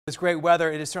This great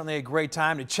weather, it is certainly a great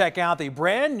time to check out the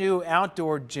brand new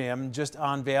outdoor gym just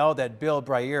unveiled at Bill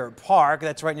Briare Park.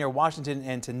 That's right near Washington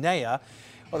and Tenaya.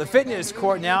 Well, the fitness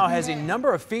court now has a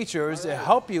number of features to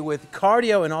help you with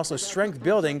cardio and also strength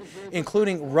building,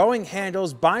 including rowing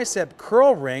handles, bicep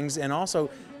curl rings, and also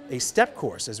a step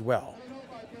course as well.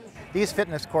 These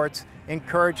fitness courts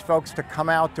encourage folks to come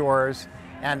outdoors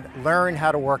and learn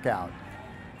how to work out.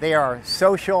 They are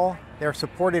social, they're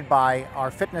supported by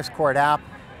our fitness court app,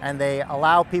 and they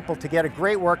allow people to get a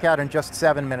great workout in just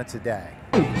 7 minutes a day.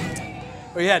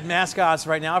 We had mascots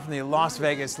right now from the Las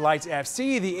Vegas Lights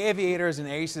FC. The Aviators and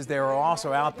Aces, they were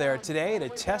also out there today to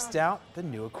test out the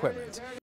new equipment.